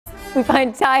We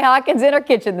find Ty Hawkins in our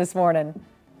kitchen this morning.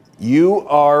 You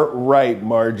are right,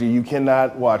 Margie. You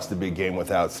cannot watch the big game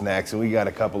without snacks, and we got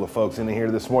a couple of folks in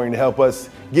here this morning to help us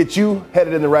get you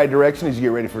headed in the right direction as you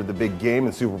get ready for the big game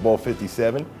in Super Bowl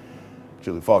 57.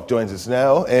 Julie Falk joins us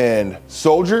now, and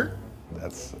Soldier.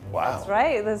 Wow. That's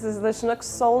right. This is the Schnucks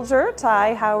Soldier.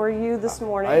 Ty, how are you this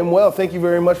morning? I am well. Thank you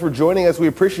very much for joining us. We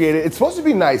appreciate it. It's supposed to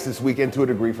be nice this weekend to a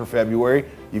degree for February.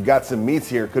 You've got some meats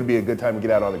here. Could be a good time to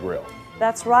get out on the grill.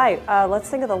 That's right.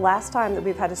 Let's think of the last time that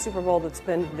we've had a Super Bowl that's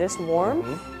been this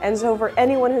warm. And so for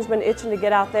anyone who's been itching to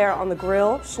get out there on the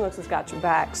grill, Schnucks has got your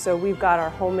back. So we've got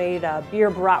our homemade beer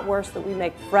bratwurst that we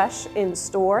make fresh in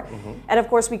store. And of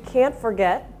course, we can't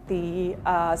forget the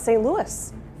St.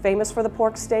 Louis, famous for the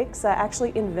pork steaks,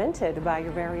 actually invented by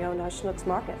your very own Schnucks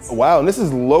Markets. Wow, and this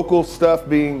is local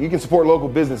stuff you can support local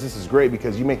business. This is great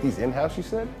because you make these in-house, you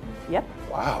said? Yep.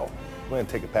 Wow. I'm going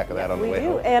to take a pack of that on the way We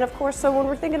do. home. And of course, so when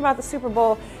we're thinking about the Super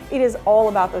Bowl, it is all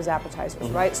about those appetizers,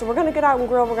 right? So we're going to get out and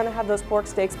grill, we're going to have those pork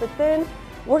steaks, but then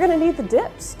we're going to need the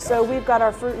dips. So we've got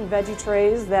our fruit and veggie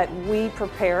trays that we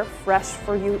prepare fresh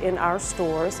for you in our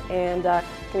stores. And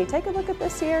can you take a look at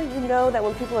this here? You know that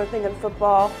when people are thinking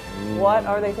football, what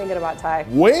are they thinking about, Ty?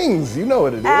 Wings, you know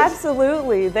what it is.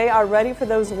 Absolutely. They are ready for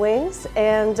those wings.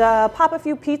 And pop a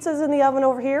few pizzas in the oven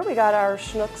over here. We got our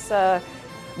Schnucks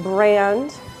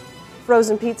brand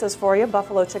frozen pizzas for you,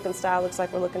 buffalo chicken style, looks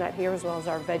like we're looking at here, as well as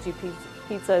our veggie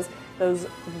pizzas. Those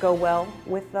go well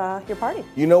with your party.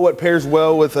 You know what pairs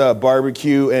well with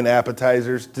barbecue and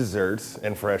appetizers, desserts,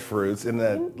 and fresh fruits? And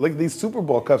look at these Super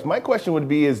Bowl cups. My question would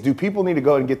be do people need to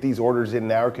go and get these orders in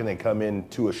now, or can they come in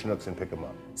to a Schnucks and pick them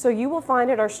up? So you will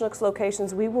find at our Schnucks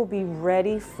locations, we will be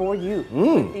ready for you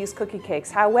with these cookie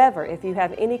cakes. However, if you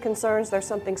have any concerns, there's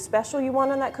something special you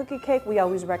want on that cookie cake, we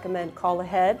always recommend call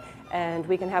ahead and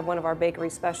we can have one of our bakery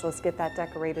specialists get that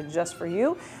decorated just for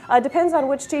you. Depends on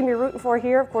which team you're rooting for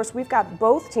here. Of course, we've got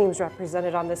both teams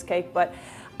represented on this cake, but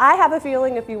I have a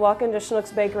feeling if you walk into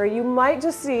Schnucks Bakery, you might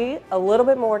just see a little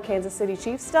bit more Kansas City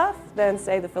Chiefs stuff than,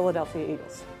 say, the Philadelphia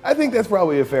Eagles. I think that's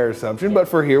probably a fair assumption, but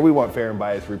for here, we want fair and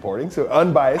biased reporting, so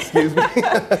unbiased, excuse me.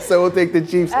 So we'll take the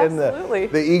Chiefs and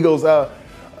the Eagles.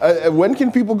 When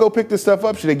can people go pick this stuff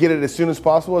up? Should they get it as soon as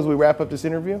possible as we wrap up this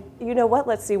interview? You know what?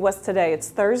 Let's see what's today. It's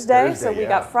Thursday, so we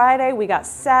got Friday, we got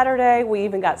Saturday, we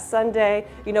even got Sunday.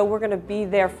 You know, we're going to be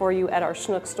there for you at our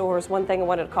Schnucks stores. One thing I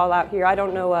wanted to call out here, I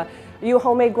don't know, are you a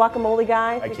homemade guacamole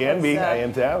guy? I can be. I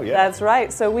am too, yeah. That's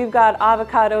right. So we've got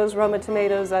avocados, Roma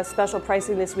tomatoes, special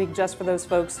pricing this week just for those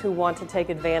folks who want to take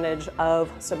advantage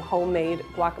of some homemade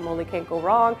guacamole. Can't go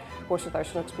wrong. Of course, with our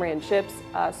Schnucks brand chips,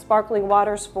 sparkling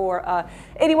waters for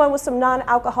anyone with some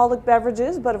non-alcoholic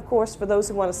beverages. But of course, for those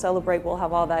who want to celebrate, we'll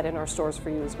have all that in our stores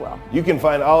for you as well. You can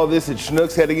find all of this at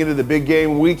Schnucks heading into the big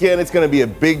game weekend. It's going to be a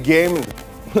big game.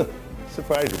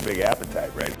 Surprise your big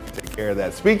appetite, right? Take care of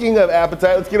that. Speaking of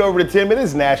appetite, let's get over to Tim. It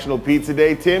is National Pizza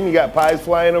Day. Tim, you got pies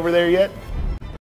flying over there yet?